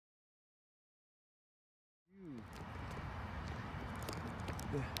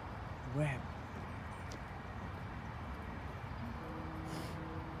the web.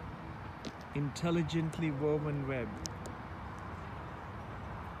 Intelligently woven web.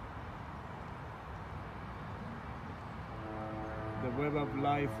 The web of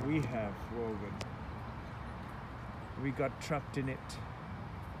life we have woven. We got trapped in it.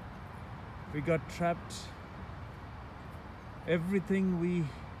 We got trapped. Everything we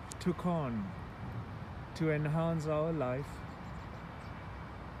took on to enhance our life,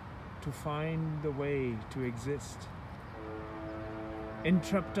 to find the way to exist,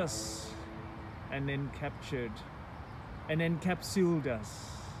 entrapped us and encaptured and encapsulated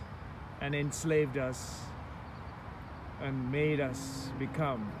us and enslaved us and made us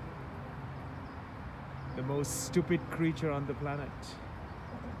become the most stupid creature on the planet.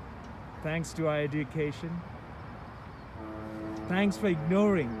 Thanks to our education, thanks for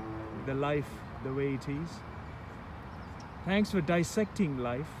ignoring the life the way it is, thanks for dissecting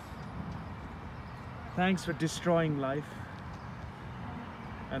life, thanks for destroying life,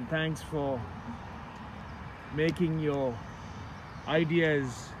 and thanks for making your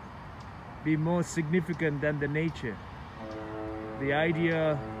ideas be more significant than the nature. The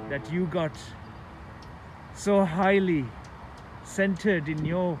idea that you got so highly centered in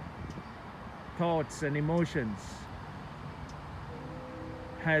your thoughts and emotions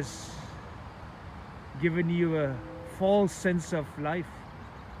has given you a false sense of life,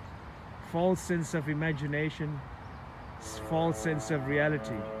 false sense of imagination, false sense of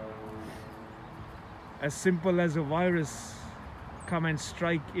reality. As simple as a virus come and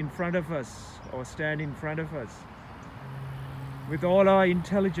strike in front of us or stand in front of us, with all our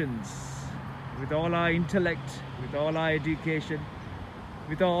intelligence, with all our intellect, with all our education,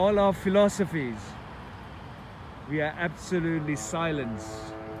 with all our philosophies, we are absolutely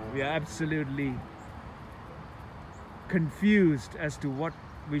silenced. We are absolutely confused as to what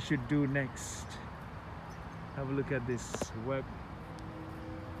we should do next. Have a look at this web.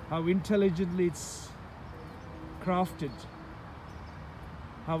 How intelligently it's crafted.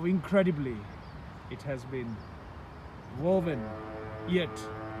 How incredibly it has been woven, yet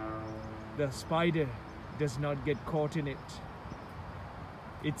the spider does not get caught in it.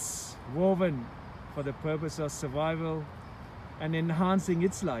 It's woven for the purpose of survival and enhancing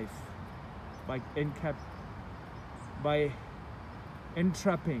its life by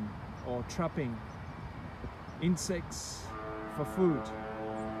entrapping or trapping insects for food.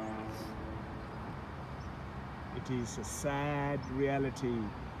 It is a sad reality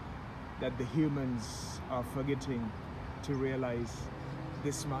that the humans are forgetting to realize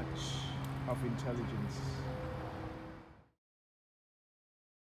this much of intelligence.